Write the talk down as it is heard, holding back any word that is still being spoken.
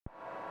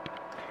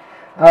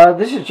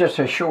This is just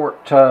a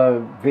short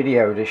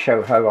video to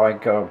show how I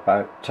go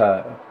about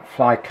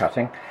fly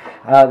cutting.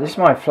 This is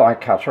my fly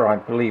cutter. I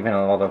believe in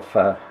a lot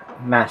of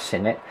mass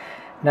in it.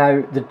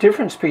 Now the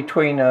difference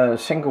between a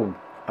single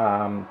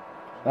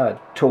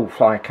tool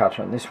fly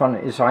cutter and this one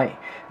is I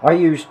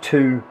use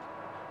two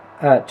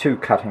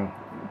cutting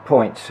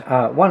points,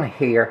 one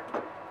here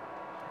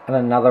and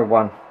another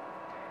one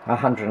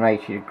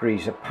 180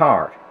 degrees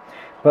apart.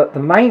 But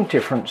the main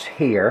difference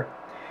here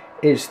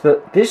is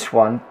that this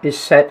one is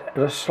set at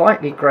a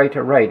slightly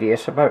greater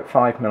radius, about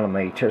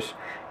 5mm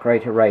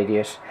greater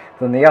radius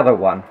than the other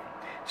one.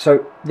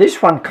 So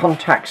this one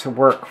contacts the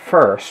work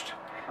first,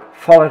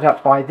 followed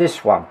up by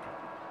this one.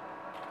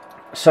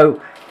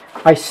 So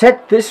I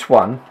set this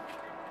one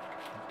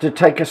to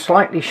take a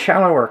slightly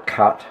shallower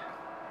cut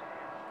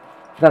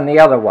than the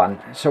other one.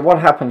 So what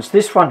happens,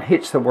 this one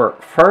hits the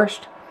work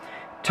first,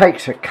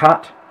 takes a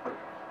cut,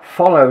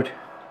 followed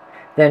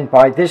then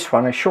by this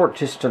one a short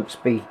distance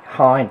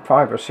behind,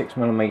 5 or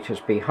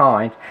 6mm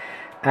behind,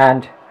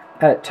 and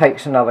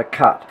takes another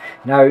cut.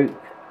 Now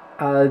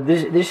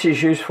this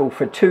is useful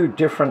for two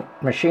different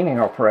machining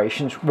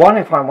operations. One,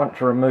 if I want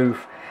to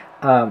remove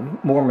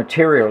more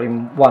material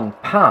in one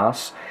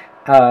pass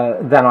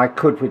than I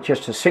could with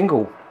just a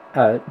single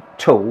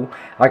tool,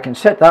 I can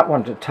set that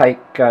one to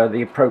take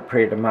the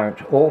appropriate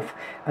amount off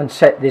and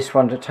set this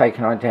one to take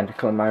an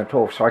identical amount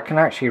off, so I can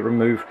actually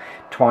remove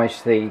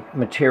twice the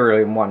material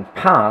in one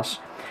pass.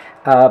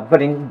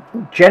 But in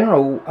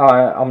general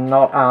I'm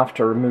not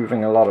after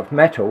removing a lot of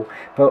metal,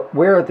 but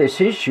where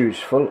this is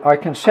useful I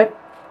can set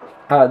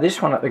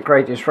this one at the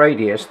greatest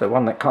radius, the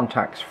one that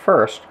contacts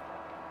first,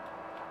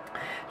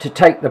 to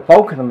take the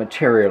bulk of the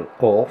material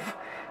off,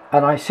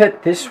 and I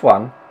set this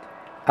one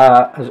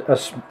a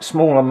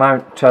small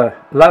amount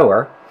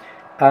lower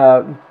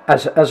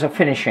as a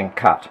finishing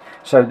cut.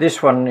 So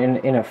this one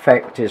in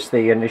effect is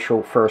the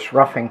initial first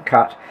roughing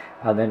cut,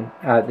 and then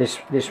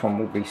this one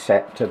will be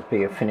set to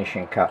be a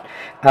finishing cut.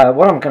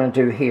 What I'm going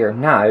to do here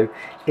now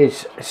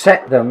is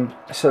set them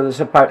so there's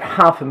about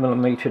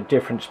 0.5mm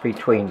difference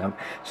between them.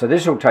 So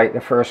this will take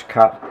the first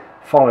cut,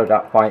 followed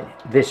up by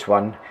this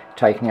one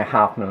taking a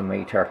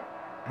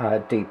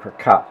 0.5mm deeper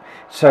cut.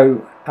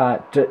 So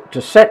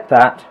to set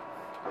that,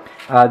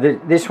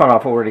 this one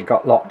I've already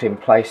got locked in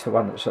place, the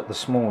one that's at the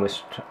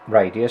smallest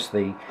radius,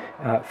 the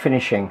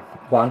finishing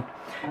one.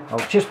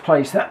 I'll just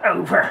place that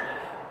over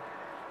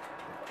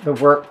the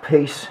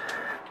workpiece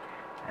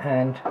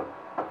and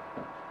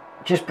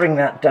just bring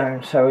that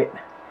down so it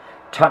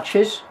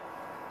touches.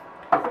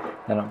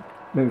 Then I'll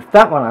move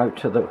that one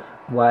out of the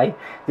way.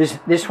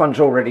 This one's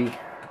already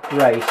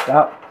raised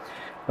up,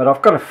 but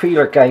I've got a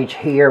feeler gauge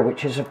here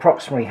which is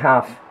approximately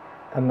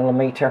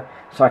 0.5mm,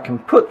 so I can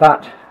put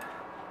that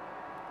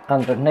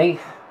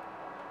underneath.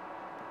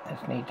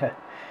 Just need to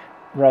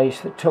raise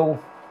the tool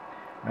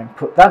and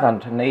put that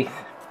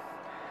underneath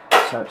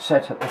so it's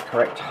set at the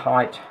correct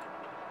height,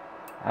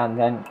 and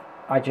then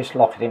I just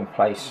lock it in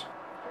place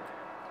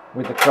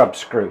with the grub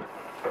screw.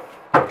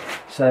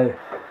 So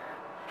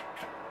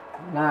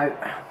now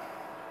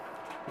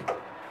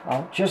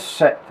I'll just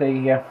set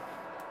the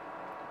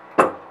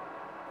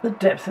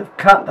depth of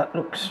cut. That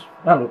looks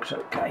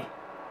okay.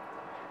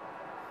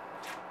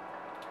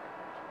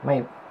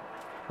 Maybe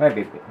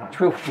a bit much.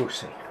 We'll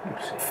see.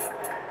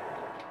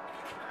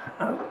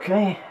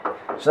 Okay,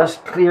 so that's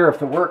clear of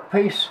the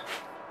workpiece.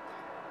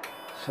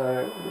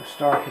 So we'll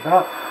start it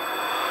up.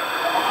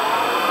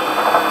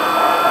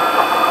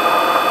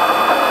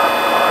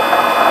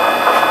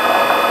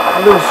 A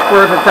little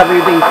squirt of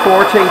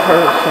WD-40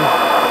 for some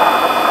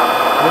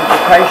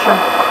lubrication.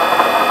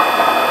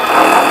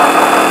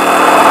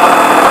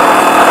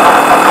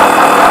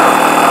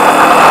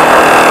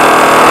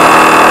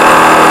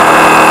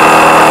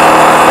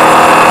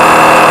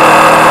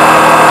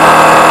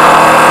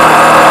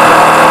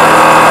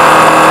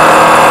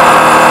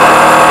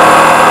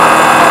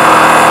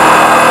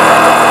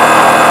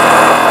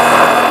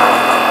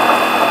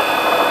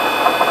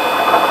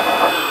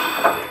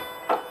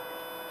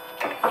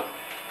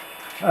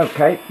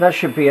 Okay, that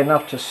should be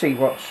enough to see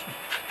what's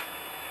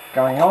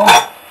going on.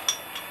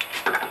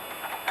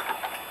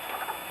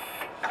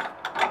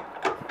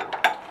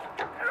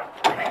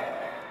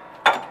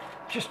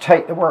 Just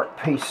take the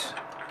workpiece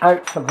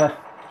out for the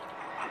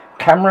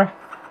camera.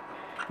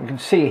 You can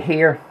see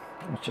here,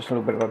 it's just a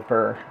little bit of a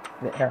burr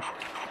there.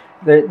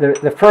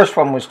 The first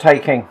one was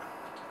taking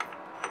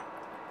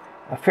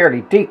a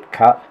fairly deep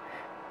cut,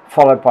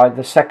 followed by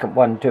the second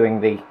one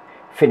doing the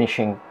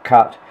finishing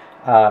cut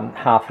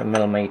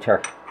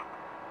 0.5mm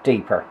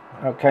deeper.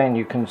 Okay, and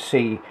you can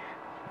see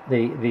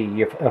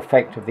the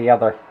effect of the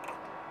other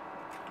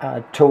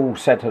tool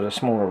set at a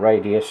smaller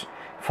radius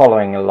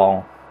following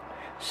along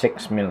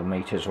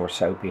 6mm or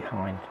so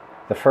behind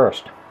the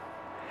first.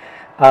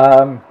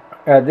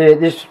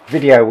 This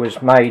video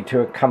was made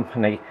to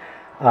accompany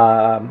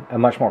a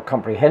much more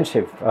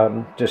comprehensive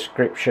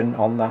description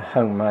on the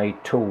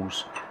Homemade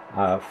Tools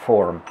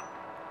forum.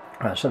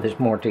 So there's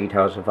more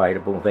details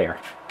available there.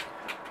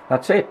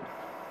 That's it.